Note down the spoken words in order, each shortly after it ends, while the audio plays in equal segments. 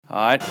All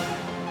right.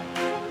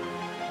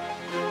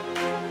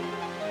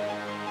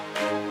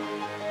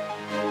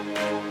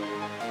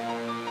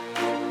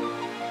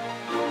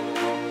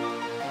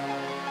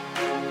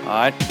 All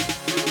right.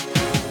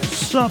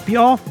 Sup,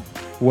 y'all?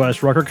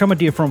 Wes Rucker coming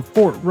to you from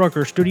Fort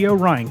Rucker Studio.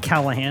 Ryan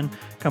Callahan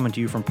coming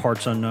to you from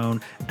parts unknown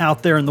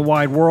out there in the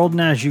wide world.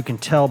 And as you can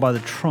tell by the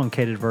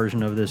truncated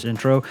version of this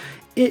intro,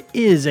 it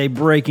is a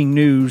breaking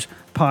news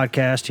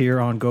podcast here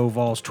on Go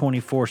Vols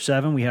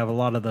 24/7. We have a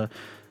lot of the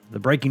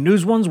breaking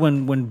news ones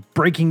when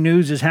breaking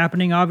news is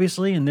happening,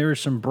 obviously. And there is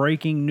some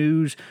breaking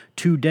news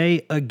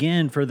today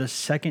again for the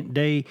second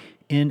day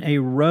in a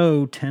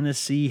row.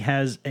 Tennessee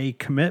has a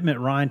commitment.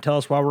 Ryan, tell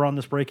us why we're on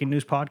this breaking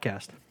news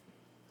podcast.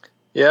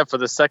 Yeah, for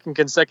the second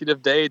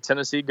consecutive day,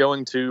 Tennessee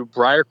going to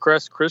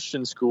Briarcrest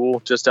Christian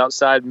School just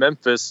outside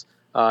Memphis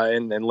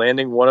and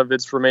landing one of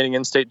its remaining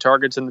in-state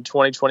targets in the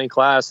 2020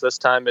 class. This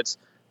time it's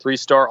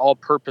three-star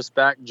all-purpose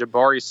back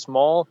Jabari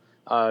Small,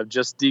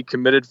 just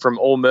decommitted from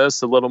Ole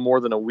Miss a little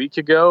more than a week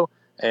ago,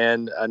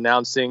 and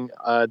announcing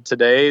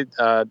today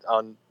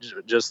on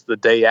just the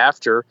day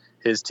after,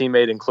 his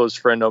teammate and close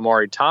friend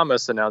Omari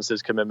Thomas announced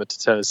his commitment to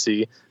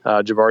Tennessee.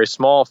 Jabari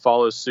Small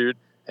follows suit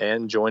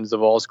and joins the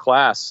Vols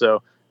class.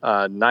 So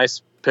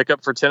nice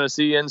pickup for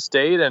Tennessee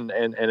in-state, and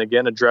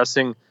again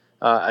addressing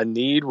a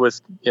need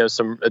with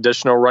some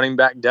additional running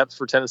back depth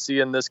for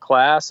Tennessee in this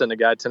class, and a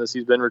guy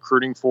Tennessee's been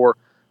recruiting for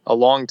a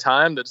long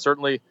time that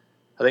certainly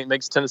I think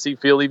makes Tennessee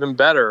feel even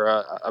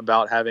better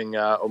about having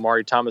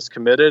Omari Thomas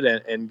committed,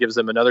 and gives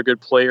them another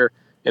good player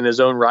in his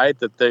own right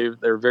that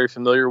they're very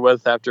familiar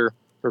with after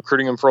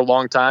recruiting him for a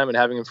long time and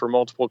having him for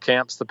multiple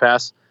camps the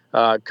past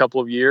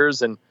couple of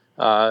years, and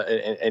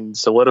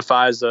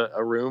solidifies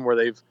a room where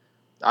they've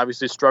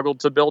obviously struggled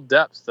to build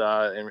depth,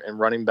 and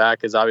running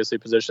back is obviously a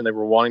position they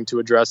were wanting to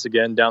address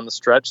again down the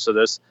stretch. So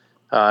this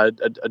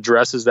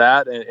addresses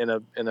that in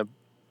a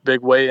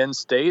big way in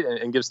state,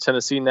 and gives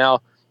Tennessee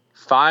now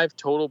 5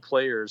 total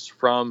players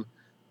from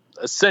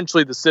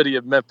essentially the city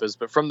of Memphis,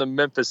 but from the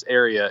Memphis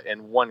area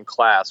in one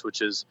class,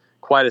 which is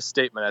quite a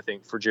statement, I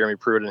think, for Jeremy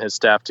Pruitt and his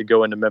staff to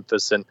go into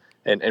Memphis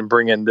and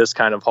bring in this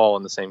kind of haul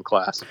in the same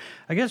class.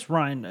 I guess,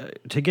 Ryan,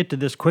 to get to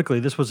this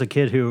quickly, this was a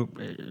kid who,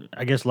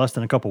 I guess less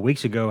than a couple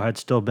weeks ago, had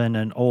still been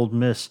an Ole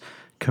Miss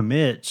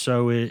commit.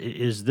 So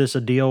is this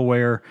a deal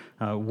where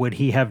would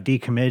he have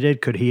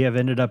decommitted? Could he have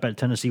ended up at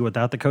Tennessee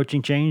without the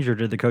coaching change, or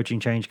did the coaching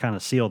change kind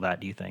of seal that,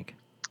 do you think?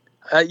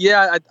 I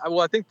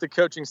think the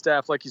coaching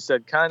staff, like you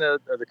said,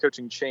 the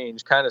coaching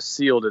change kind of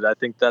sealed it. I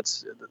think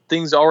that's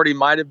things already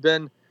might have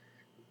been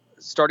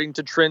starting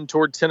to trend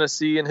toward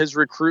Tennessee and his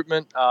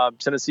recruitment.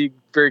 Tennessee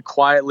very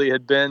quietly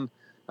had been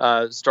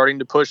starting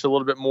to push a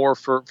little bit more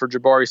for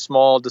Jabari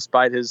Small,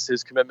 despite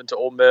his commitment to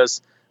Ole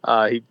Miss.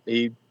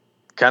 He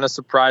kind of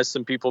surprised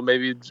some people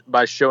maybe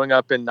by showing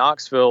up in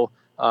Knoxville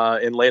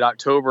in late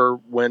October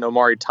when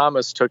Omari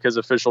Thomas took his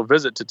official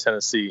visit to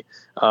Tennessee.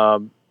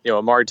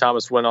 Omari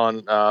Thomas went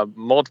on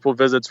multiple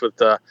visits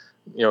with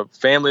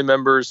family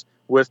members,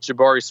 with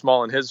Jabari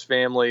Small and his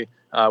family,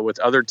 with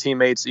other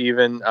teammates,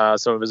 even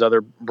some of his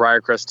other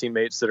Briarcrest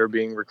teammates that are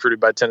being recruited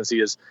by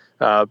Tennessee as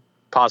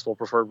possible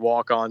preferred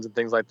walk-ons and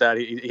things like that.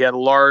 He had a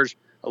large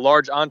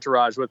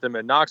entourage with him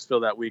in Knoxville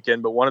that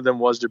weekend, but one of them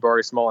was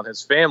Jabari Small and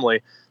his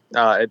family,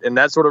 and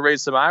that sort of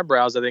raised some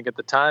eyebrows, I think, at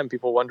the time.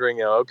 People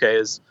wondering, okay,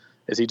 is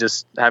he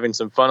just having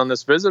some fun on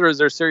this visit, or is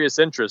there serious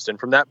interest? And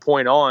from that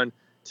point on,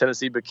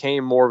 Tennessee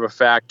became more of a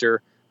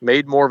factor,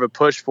 made more of a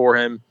push for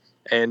him,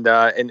 and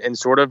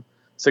sort of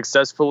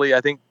successfully,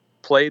 I think,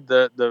 played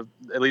at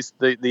least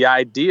the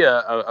idea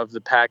of the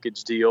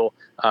package deal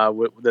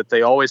that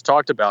they always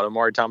talked about.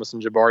 Omari Thomas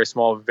and Jabari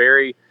Small,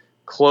 very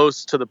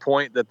close to the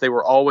point that they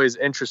were always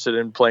interested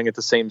in playing at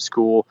the same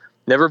school.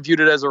 Never viewed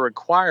it as a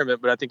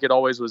requirement, but I think it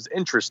always was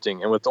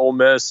interesting. And with Ole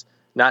Miss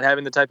not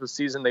having the type of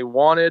season they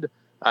wanted,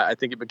 I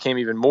think it became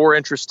even more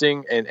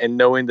interesting. And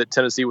knowing that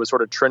Tennessee was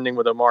sort of trending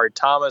with Omari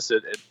Thomas,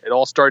 it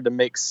all started to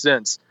make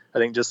sense, I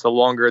think, just the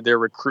longer their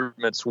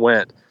recruitments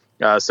went.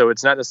 So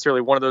it's not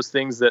necessarily one of those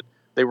things that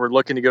they were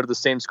looking to go to the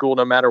same school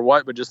no matter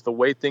what, but just the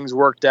way things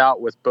worked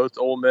out with both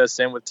Ole Miss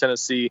and with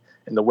Tennessee,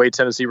 and the way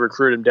Tennessee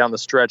recruited him down the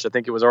stretch, I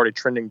think it was already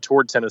trending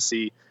toward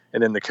Tennessee.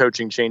 And then the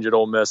coaching change at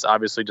Ole Miss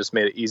obviously just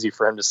made it easy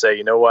for him to say,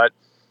 you know what,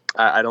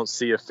 I don't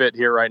see a fit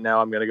here right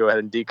now. I'm going to go ahead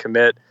and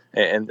decommit.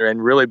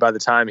 And really, by the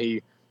time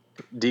he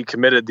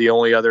decommitted, the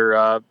only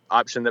other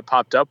option that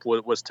popped up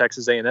was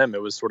Texas A&M.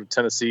 It was sort of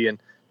Tennessee and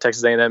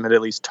Texas A&M had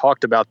at least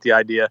talked about the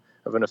idea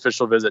of an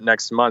official visit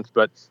next month,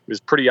 but it was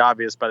pretty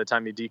obvious by the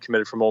time he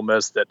decommitted from Ole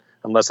Miss that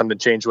unless something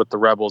changed with the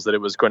Rebels, that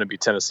it was going to be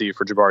Tennessee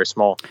for Jabari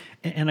Small.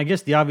 And I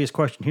guess the obvious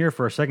question here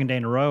for a second day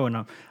in a row, and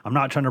I'm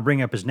not trying to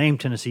bring up his name,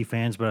 Tennessee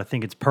fans, but I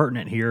think it's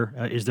pertinent here.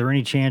 Is there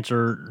any chance,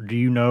 or do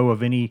you know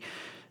of any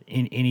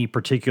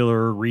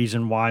particular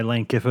reason why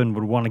Lane Kiffin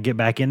would want to get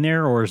back in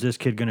there, or is this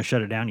kid going to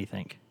shut it down, you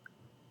think?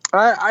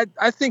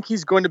 I think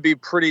he's going to be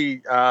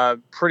pretty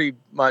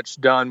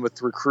much done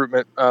with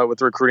recruitment, with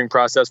the recruiting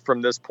process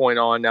from this point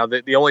on. Now,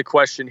 the only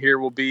question here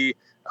will be,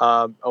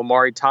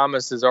 Omari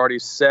Thomas has already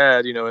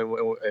said,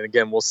 and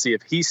again, we'll see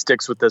if he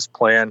sticks with this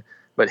plan,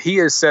 but he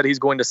has said he's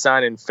going to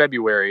sign in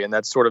February, and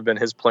that's sort of been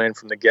his plan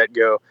from the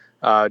get-go.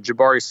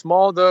 Jabari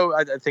Small, though,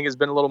 I think has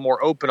been a little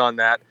more open on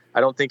that.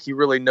 I don't think he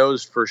really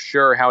knows for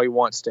sure how he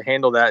wants to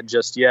handle that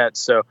just yet.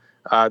 So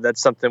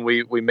that's something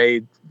we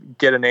may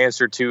get an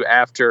answer to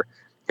after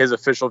his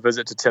official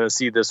visit to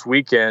Tennessee this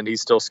weekend.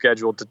 He's still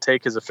scheduled to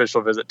take his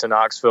official visit to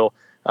Knoxville,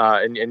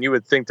 and you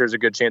would think there's a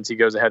good chance he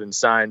goes ahead and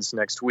signs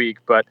next week.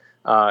 But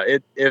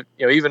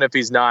even if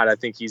he's not, I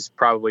think he's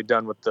probably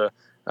done with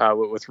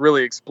with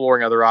really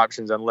exploring other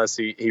options, unless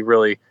he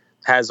really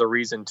has a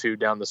reason to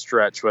down the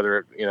stretch,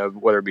 whether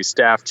it be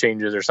staff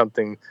changes or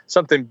something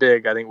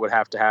big. I think would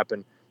have to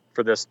happen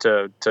for this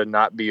to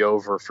not be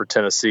over for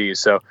Tennessee.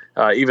 So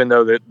even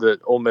though the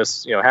Ole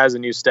Miss has a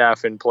new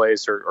staff in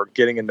place or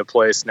getting into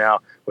place now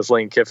with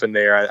Lane Kiffin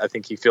there, I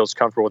think he feels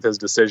comfortable with his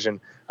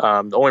decision.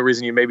 The only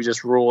reason you maybe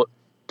just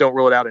don't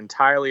rule it out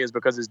entirely is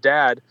because his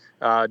dad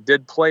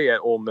did play at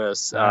Ole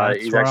Miss.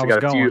 He's actually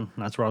got a few.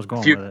 That's where I was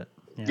going with it.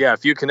 Yeah, a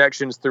few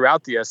connections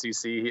throughout the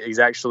SEC. He's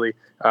actually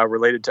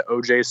related to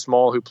O.J.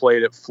 Small, who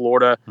played at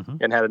Florida,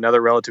 and had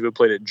another relative who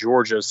played at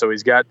Georgia. So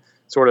he's got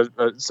sort of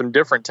some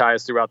different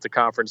ties throughout the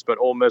conference, but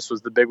Ole Miss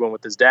was the big one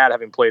with his dad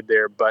having played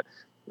there. But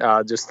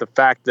just the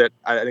fact that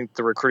I think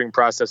the recruiting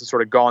process has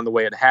sort of gone the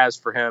way it has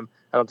for him,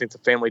 I don't think the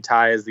family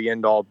tie is the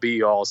end-all,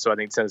 be-all. So I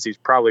think Tennessee's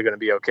probably going to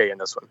be okay in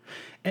this one.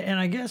 And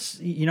I guess,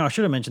 I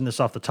should have mentioned this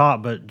off the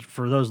top, but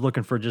for those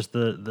looking for just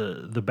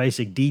the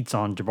basic deets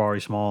on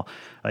Jabari Small,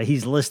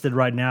 he's listed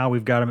right now.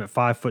 We've got him at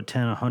 5'10",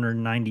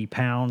 190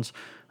 pounds,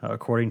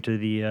 according to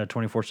the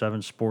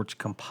 24/7 Sports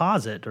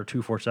Composite, or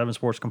 247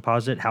 Sports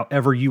Composite,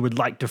 however you would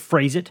like to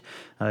phrase it.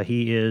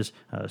 He is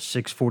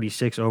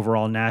 6'46"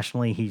 overall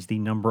nationally. He's the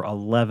number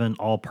 11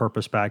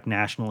 all-purpose back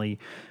nationally.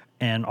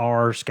 And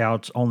our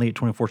scouts only at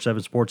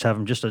 24/7 Sports have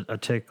him just a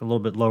tick a little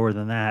bit lower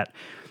than that.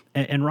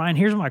 And Ryan,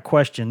 here's my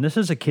question. This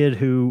is a kid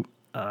who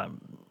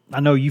I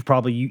know you've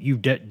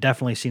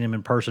definitely seen him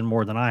in person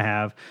more than I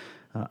have.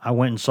 I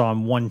went and saw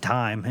him one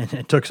time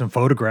and took some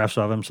photographs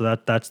of him. So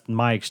that's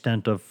my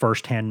extent of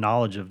firsthand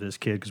knowledge of this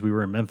kid, because we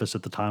were in Memphis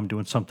at the time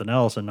doing something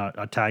else, and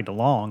I tagged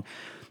along.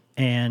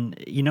 And,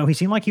 he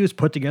seemed like he was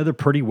put together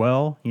pretty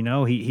well.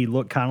 He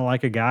looked kind of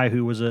like a guy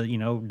who was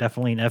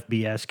definitely an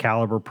FBS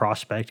caliber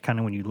prospect, kind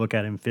of when you look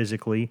at him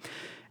physically.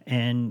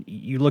 And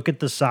you look at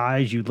the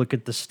size, you look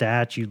at the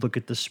stats, you look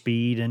at the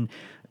speed. And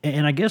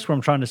I guess what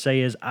I'm trying to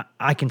say is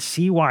I can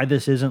see why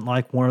this isn't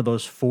like one of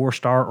those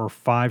 4-star or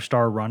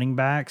 5-star running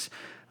backs,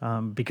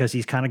 because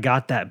he's kind of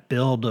got that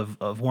build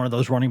of one of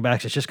those running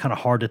backs. It's just kind of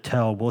hard to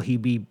tell. Will he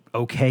be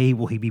okay?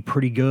 Will he be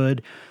pretty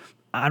good?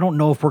 I don't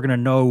know if we're going to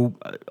know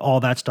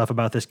all that stuff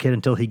about this kid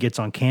until he gets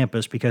on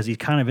campus, because he's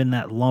kind of in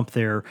that lump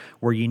there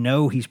where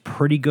he's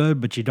pretty good,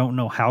 but you don't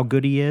know how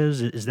good he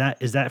is. Is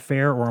that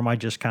fair, or am I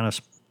just kind of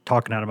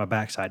talking out of my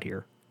backside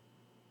here?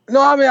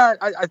 No, I mean,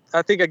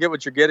 I think I get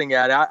what you're getting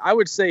at. I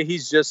would say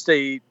he's just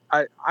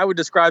I would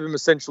describe him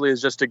essentially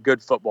as just a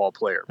good football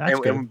player. That's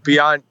good. And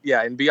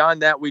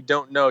beyond that, we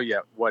don't know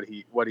yet what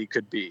he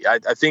could be.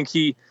 I think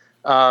he,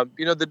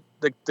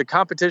 the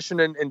competition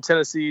in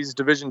Tennessee's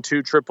Division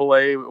II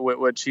AAA,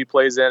 which he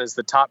plays in, is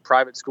the top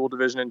private school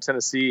division in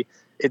Tennessee.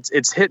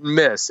 It's hit and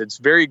miss. It's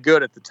very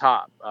good at the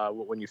top.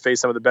 When you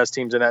face some of the best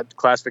teams in that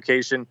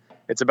classification,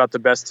 it's about the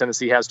best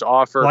Tennessee has to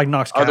offer. Like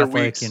Knox Catholic, other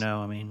weeks,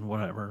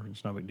 whatever.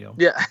 It's no big deal.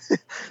 Yeah.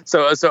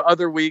 So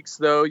other weeks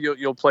though,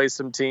 you'll play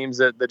some teams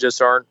that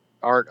just aren't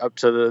up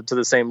to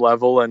the same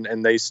level,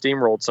 and they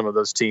steamrolled some of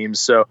those teams.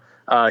 So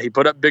he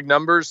put up big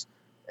numbers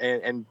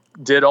and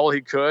did all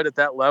he could at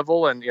that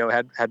level, and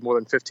had more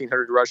than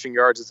 1,500 rushing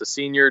yards as a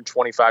senior,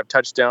 25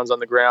 touchdowns on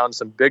the ground,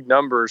 some big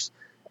numbers,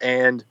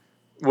 and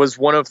was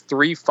one of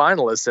 3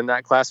 finalists in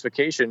that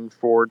classification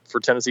for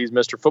Tennessee's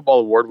Mr.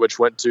 Football Award, which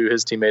went to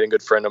his teammate and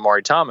good friend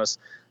Amari Thomas.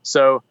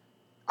 So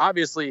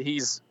obviously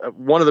he's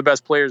one of the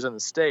best players in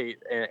the state,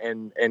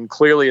 and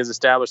clearly has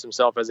established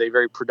himself as a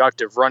very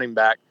productive running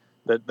back.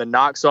 The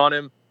knocks on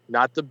him,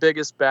 not the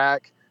biggest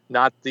back,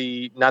 not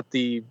the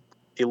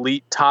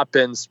elite top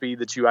end speed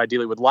that you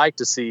ideally would like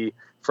to see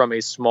from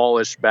a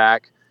smallish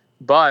back,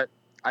 but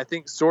I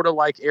think sort of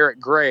like Eric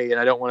Gray, and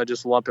I don't want to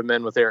just lump him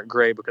in with Eric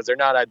Gray because they're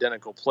not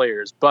identical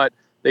players, but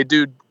they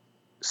do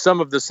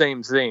some of the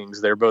same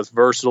things. They're both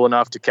versatile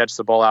enough to catch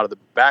the ball out of the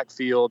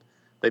backfield.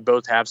 They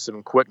both have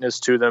some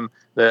quickness to them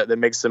that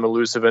makes them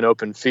elusive in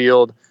open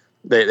field.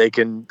 They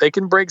can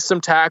break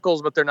some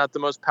tackles, but they're not the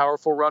most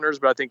powerful runners.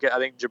 But I think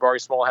Jabari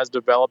Small has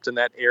developed in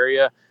that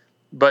area.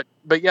 But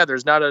yeah,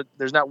 there's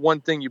not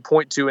one thing you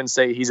point to and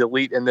say he's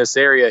elite in this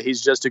area.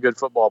 He's just a good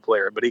football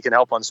player, but he can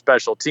help on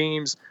special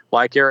teams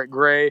like Eric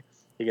Gray.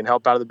 He can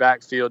help out of the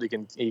backfield. He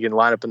can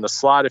line up in the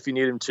slot if you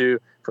need him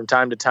to from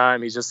time to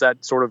time. He's just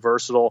that sort of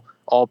versatile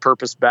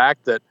all-purpose back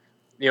that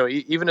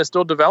even is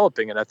still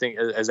developing, and I think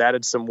has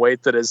added some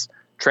weight that has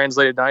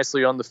translated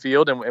nicely on the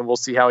field, and we'll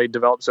see how he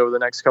develops over the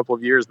next couple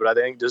of years. But I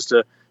think just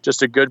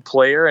a good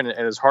player, and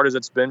as hard as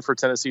it's been for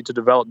Tennessee to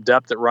develop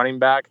depth at running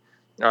back,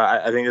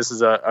 I think this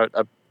is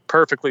a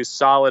perfectly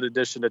solid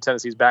addition to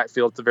Tennessee's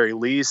backfield at the very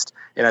least,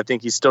 and I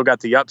think he's still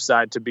got the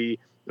upside to be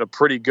a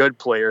pretty good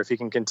player if he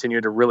can continue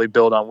to really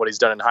build on what he's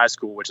done in high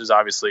school, which is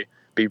obviously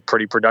be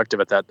pretty productive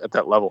at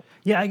that level.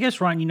 Yeah, I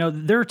guess,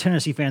 Ryan, there are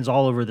Tennessee fans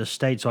all over the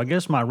state. So I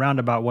guess my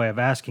roundabout way of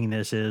asking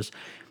this is,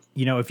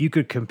 if you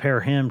could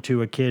compare him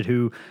to a kid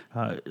who,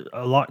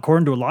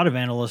 according to a lot of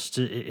analysts,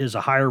 is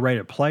a higher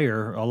rated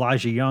player,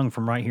 Elijah Young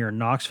from right here in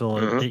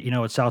Knoxville,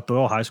 at South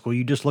Doyle High School.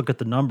 You just look at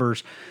the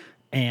numbers,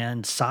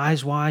 and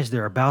size-wise,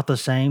 they're about the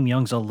same.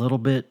 Young's a little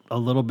bit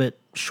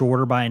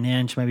shorter by an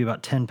inch, maybe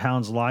about 10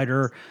 pounds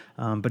lighter,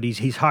 but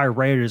he's higher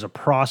rated as a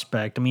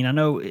prospect. I mean, I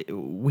know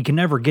we can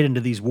never get into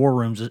these war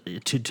rooms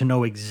to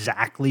know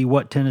exactly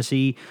what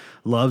Tennessee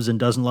loves and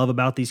doesn't love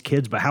about these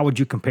kids, but how would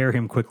you compare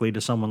him quickly to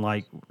someone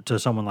like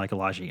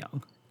Elijah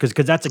Young?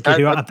 Because that's a kid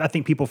who I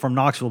think people from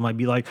Knoxville might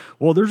be like,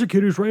 well, there's a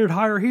kid who's rated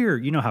higher here.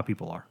 You know how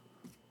people are.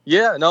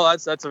 Yeah, no,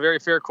 that's a very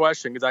fair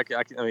question because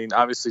I mean,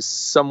 obviously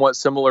somewhat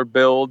similar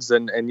builds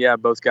and yeah,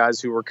 both guys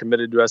who were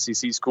committed to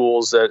SEC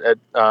schools at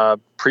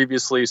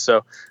previously.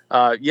 So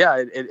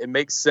yeah, it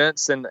makes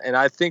sense. And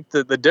I think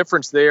that the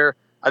difference there,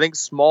 I think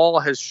Small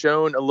has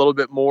shown a little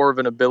bit more of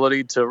an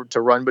ability to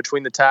run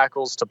between the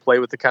tackles, to play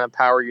with the kind of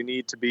power you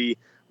need to be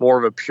more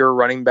of a pure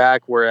running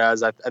back.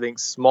 Whereas I think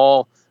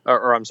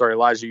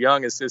Elijah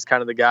Young is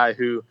kind of the guy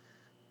who,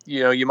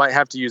 you might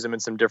have to use him in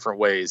some different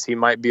ways. He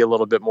might be a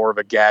little bit more of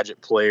a gadget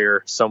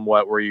player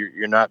somewhat where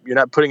you're not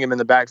putting him in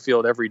the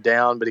backfield every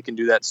down, but he can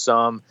do that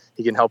some.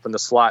 He can help in the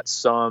slot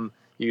some,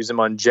 use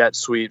him on jet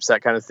sweeps,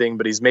 that kind of thing.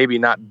 But he's maybe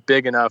not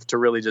big enough to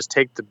really just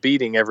take the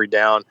beating every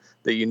down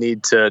that you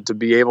need to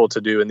be able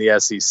to do in the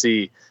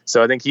SEC.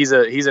 So I think he's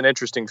an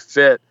interesting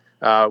fit,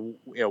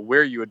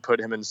 where you would put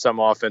him in some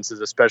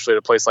offenses, especially at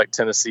a place like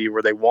Tennessee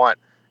where they want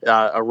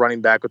a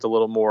running back with a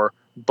little more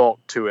bulk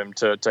to him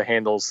to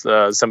handle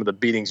some of the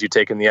beatings you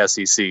take in the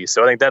SEC.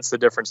 So I think that's the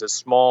difference. Is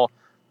Small,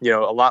 a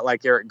lot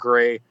like Eric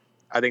Gray.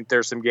 I think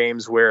there's some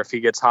games where if he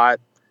gets hot,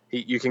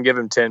 you can give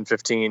him 10,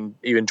 15,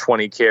 even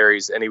 20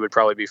 carries, and he would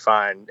probably be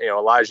fine.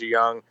 Elijah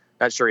Young,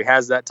 not sure he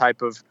has that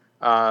type of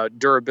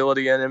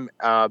durability in him,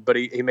 but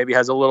he maybe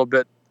has a little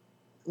bit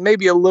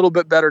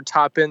better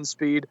top end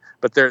speed,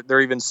 but they're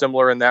even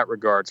similar in that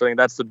regard. So I think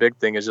that's the big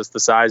thing, is just the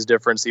size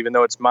difference. Even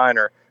though it's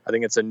minor, I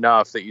think it's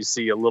enough that you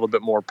see a little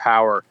bit more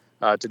power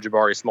to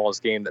Jabari Small's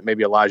game that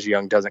maybe Elijah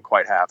Young doesn't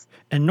quite have.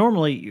 And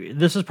normally,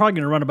 this is probably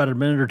going to run about a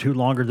minute or two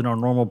longer than our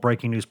normal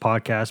breaking news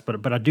podcast,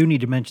 but I do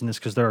need to mention this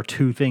because there are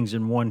two things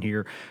in one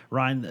here.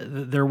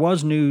 Ryan, there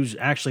was news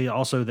actually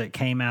also that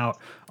came out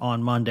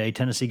on Monday.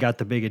 Tennessee got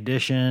the big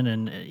addition,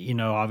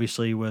 and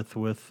obviously with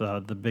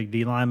the big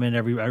D lineman,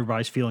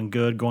 everybody's feeling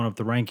good going up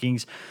the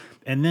rankings.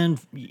 And then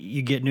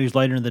you get news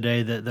later in the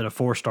day that a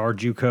 4-star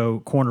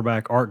JUCO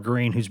cornerback, Art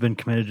Green, who's been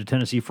committed to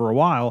Tennessee for a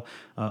while,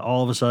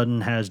 all of a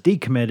sudden has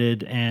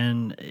decommitted.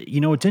 And,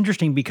 it's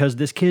interesting because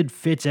this kid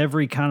fits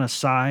every kind of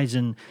size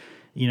and,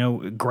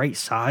 great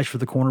size for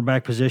the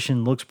cornerback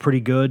position, looks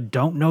pretty good.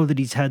 Don't know that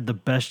he's had the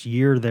best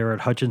year there at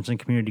Hutchinson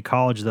Community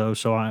College, though,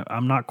 so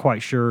I'm not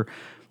quite sure,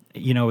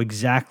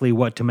 exactly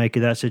what to make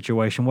of that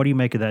situation. What do you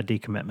make of that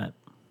decommitment?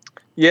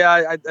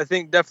 Yeah, I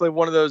think definitely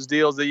one of those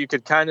deals that you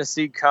could kind of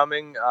see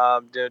coming.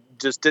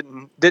 Just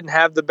didn't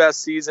have the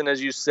best season,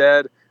 as you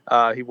said.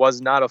 He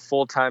was not a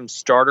full-time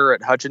starter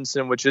at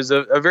Hutchinson, which is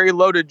a very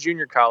loaded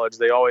junior college.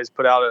 They always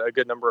put out a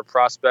good number of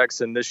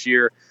prospects, and this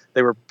year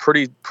they were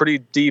pretty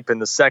deep in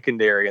the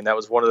secondary, and that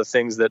was one of the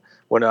things that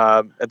when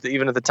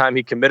even at the time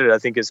he committed, I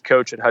think his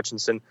coach at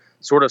Hutchinson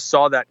sort of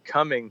saw that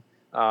coming.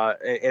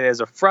 And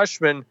as a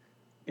freshman,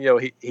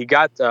 he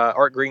got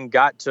Art Green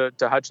got to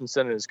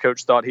Hutchinson, and his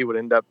coach thought he would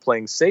end up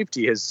playing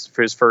safety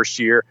for his first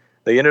year.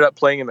 They ended up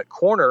playing him at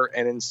corner,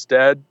 and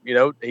instead,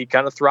 he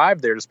kind of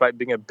thrived there despite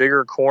being a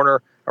bigger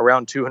corner,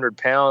 around 200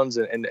 pounds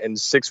and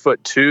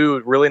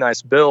 6'2", really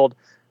nice build.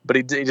 But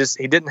he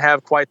didn't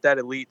have quite that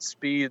elite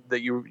speed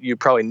that you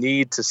probably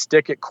need to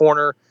stick at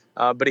corner.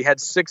 But he had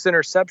 6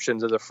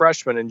 interceptions as a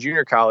freshman in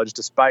junior college,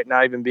 despite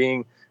not even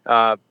being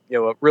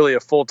really a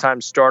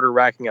full-time starter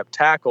racking up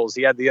tackles.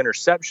 He had the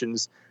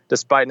interceptions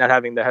despite not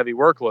having the heavy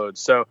workload.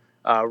 So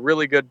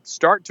really good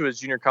start to his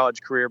junior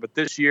college career. But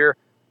this year,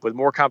 with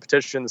more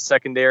competition in the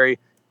secondary,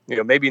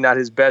 maybe not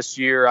his best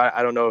year.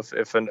 I don't know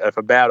if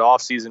a bad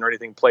offseason or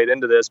anything played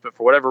into this, but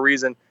for whatever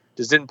reason,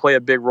 just didn't play a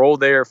big role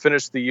there.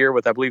 Finished the year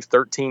with, I believe,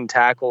 13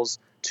 tackles,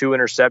 2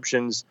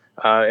 interceptions,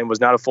 and was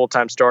not a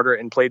full-time starter,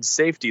 and played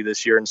safety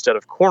this year instead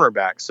of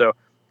cornerback. So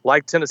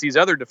like Tennessee's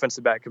other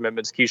defensive back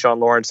commitments, Keyshawn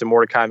Lawrence and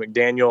Mordecai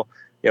McDaniel,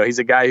 he's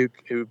a guy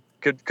who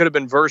could have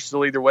been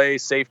versatile either way,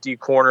 safety,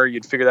 corner.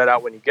 You'd figure that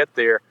out when you get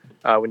there,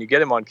 when you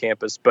get him on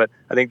campus. But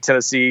I think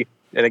Tennessee,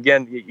 and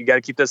again, you got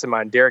to keep this in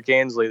mind, Derek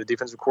Ansley, the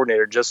defensive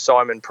coordinator, just saw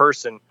him in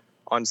person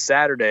on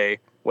Saturday,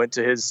 went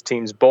to his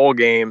team's bowl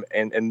game,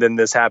 and then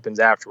this happens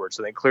afterwards.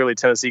 So I think clearly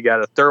Tennessee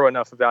got a thorough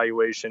enough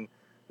evaluation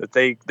that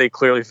they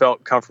clearly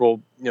felt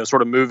comfortable,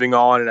 sort of moving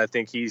on. And I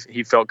think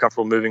he felt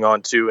comfortable moving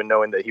on too, and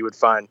knowing that he would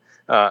find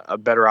a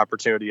better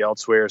opportunity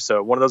elsewhere.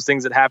 So one of those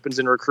things that happens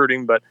in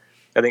recruiting, but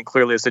I think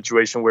clearly a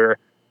situation where,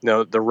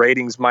 the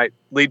ratings might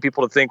lead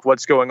people to think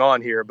what's going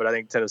on here. But I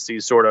think Tennessee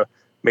sort of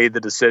made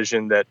the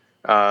decision that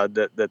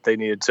that they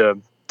needed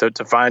to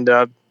to find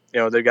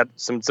they've got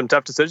some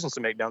tough decisions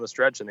to make down the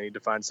stretch, and they need to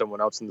find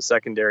someone else in the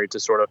secondary to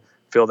sort of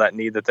fill that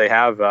need that they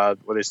have,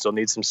 where they still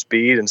need some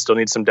speed and still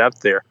need some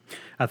depth there.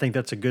 I think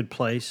that's a good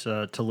place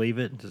to leave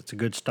it. It's a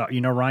good start.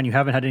 Ryan, you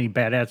haven't had any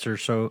bad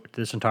answers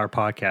this entire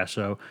podcast,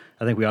 so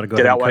I think we ought to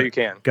get out while you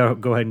can. Go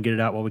ahead and get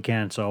it out while we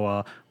can.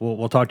 So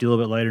we'll talk to you a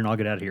little bit later, and I'll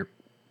get out of here.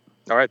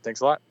 All right,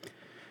 thanks a lot.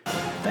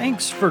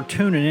 Thanks for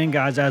tuning in,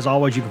 guys. As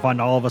always, you can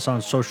find all of us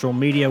on social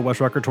media. Wes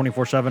Rucker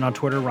 24/7 on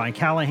Twitter, Ryan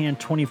Callahan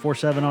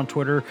 24/7 on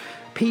Twitter,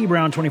 P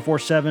Brown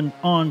 24/7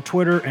 on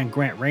Twitter, and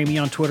Grant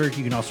Ramey on Twitter.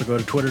 You can also go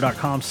to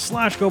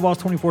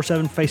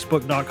twitter.com/GoBalls247,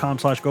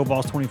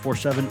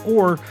 Facebook.com/GoBalls247,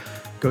 or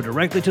go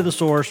directly to the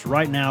source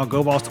right now,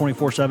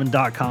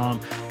 GoBalls247.com.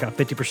 Got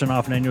 50%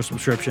 off an annual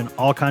subscription.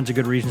 All kinds of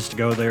good reasons to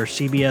go there.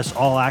 CBS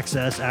All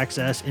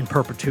Access in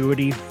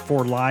perpetuity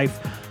for life.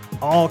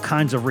 All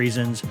kinds of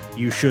reasons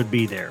you should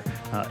be there.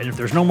 And if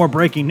there's no more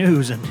breaking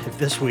news, and if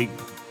this week,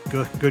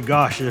 good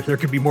gosh, there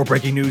could be more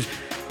breaking news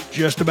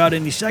just about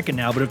any second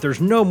now. But if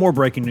there's no more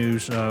breaking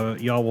news,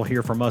 y'all will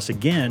hear from us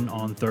again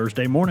on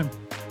Thursday morning.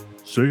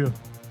 See ya.